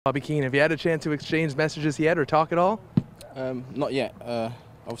Bobby Keane, have you had a chance to exchange messages yet or talk at all? Not yet.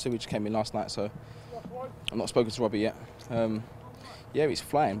 Obviously, we just came in last night, so I've not spoken to Robbie yet. Yeah, he's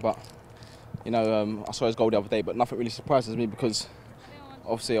flying, but I saw his goal the other day, but nothing really surprises me because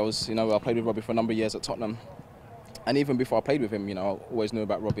obviously I played with Robbie for a number of years at Tottenham, and even before I played with him, I always knew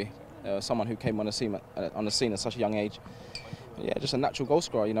about Robbie. Someone who came on the scene at such a young age. Yeah, just a natural goal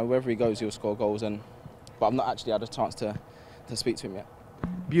scorer. Wherever he goes, he'll score goals. But I've not actually had a chance to speak to him yet.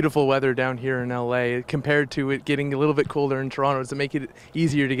 Beautiful weather down here in LA compared to it getting a little bit colder in Toronto. Does it make it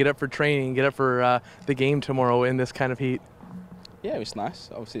easier to get up for training, get up for the game tomorrow in this kind of heat? Yeah, it's nice.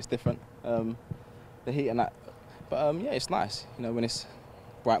 Obviously, it's different, the heat and that. But yeah, it's nice. When it's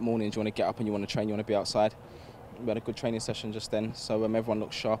bright mornings, you want to get up and you want to train, you want to be outside. We had a good training session just then, so everyone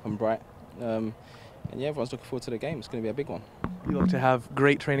looks sharp and bright. And yeah, everyone's looking forward to the game. It's going to be a big one. You look to have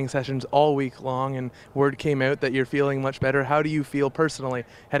great training sessions all week long, and word came out that you're feeling much better. How do you feel personally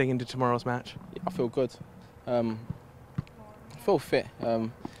heading into tomorrow's match? Yeah, I feel good. I feel fit.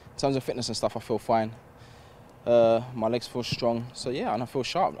 In terms of fitness and stuff, I feel fine. My legs feel strong. So yeah, and I feel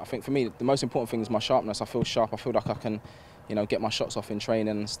sharp. I think for me, the most important thing is my sharpness. I feel sharp. I feel like I can, get my shots off in training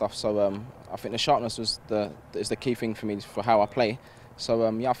and stuff. So I think the sharpness is the key thing for me for how I play. So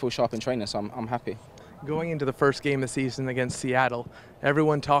yeah, I feel sharp in training, so I'm happy. Going into the first game of the season against Seattle,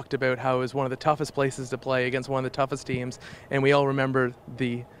 everyone talked about how it was one of the toughest places to play against one of the toughest teams, and we all remember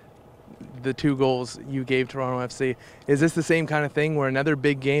the 2 goals you gave Toronto FC. Is this the same kind of thing where another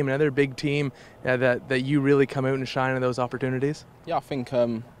big game, another big team that you really come out and shine in those opportunities? Yeah, I think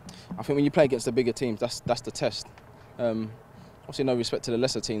when you play against the bigger teams, that's the test. Obviously, no respect to the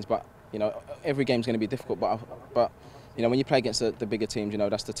lesser teams, but every game's going to be difficult. But when you play against the bigger teams,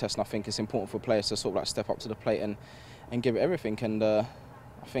 that's the test. And I think it's important for players to sort of like step up to the plate and give it everything. And I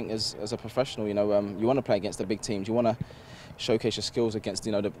think as a professional, you want to play against the big teams. You want to showcase your skills against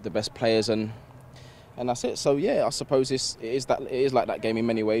the best players, and that's it. So yeah, I suppose it is like that game in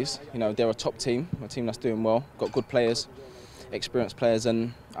many ways. They're a top team, a team that's doing well, got good players, experienced players,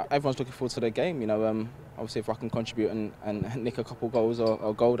 and everyone's looking forward to their game. Obviously if I can contribute and nick a couple goals or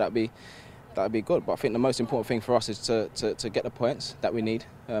a goal, that'd be good. But I think the most important thing for us is to get the points that we need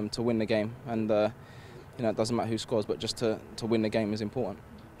to win the game. And it doesn't matter who scores, but just to win the game is important.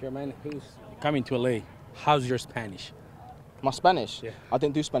 Jermain, who's coming to LA? How's your Spanish? My Spanish? Yeah. I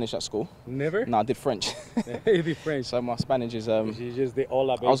didn't do Spanish at school. Never? No, I did French. You did French. So my Spanish is It's just the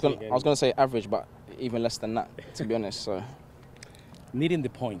all I was gonna say average, but even less than that, to be honest. So needing the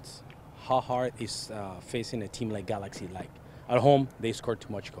points, how hard is facing a team like Galaxy? Like at home, they score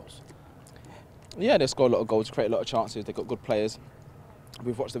too much goals. Yeah, they score a lot of goals, create a lot of chances. They've got good players.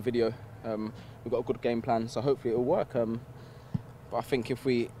 We've watched the video. We've got a good game plan, so hopefully it'll work. But I think if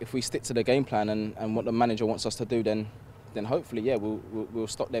we stick to the game plan and what the manager wants us to do, then hopefully, yeah, we'll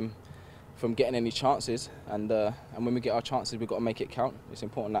stop them from getting any chances. And when we get our chances, we've got to make it count. It's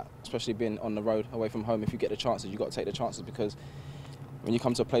important that, especially being on the road, away from home, if you get the chances, you've got to take the chances, because when you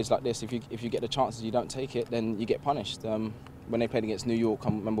come to a place like this, if you get the chances, you don't take it, then you get punished. When they played against New York, I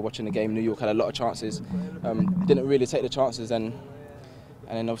remember watching the game. New York had a lot of chances, didn't really take the chances, and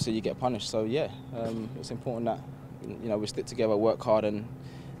then obviously you get punished. So yeah, it's important that we stick together, work hard, and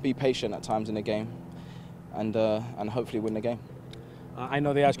be patient at times in the game, and hopefully win the game. I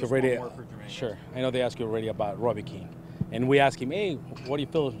know they asked you already. Sure, I know they asked you already about Robbie Keane, and we asked him, "Hey, what do you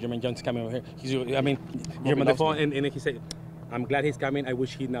feel if Jermain Jones coming over here?" Jermain Defoe, and he said, "I'm glad he's coming. I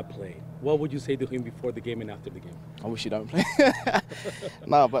wish he'd not play." What would you say to him before the game and after the game? I wish he don't play.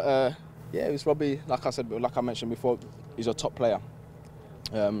 No, but yeah, it was Robbie. Like I mentioned before, he's a top player.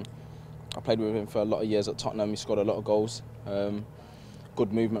 I played with him for a lot of years at Tottenham. He scored a lot of goals.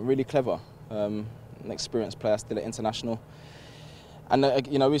 Good movement, really clever. An experienced player, still at international. And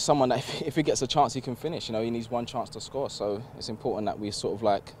he's someone that if he gets a chance, he can finish. He needs one chance to score. So it's important that we sort of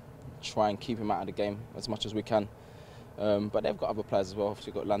like try and keep him out of the game as much as we can. But they've got other players as well.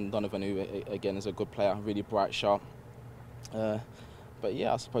 Obviously, got Landon Donovan, who again is a good player, really bright, sharp. But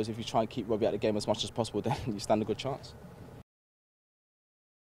yeah, I suppose if you try and keep Robbie out of the game as much as possible, then you stand a good chance.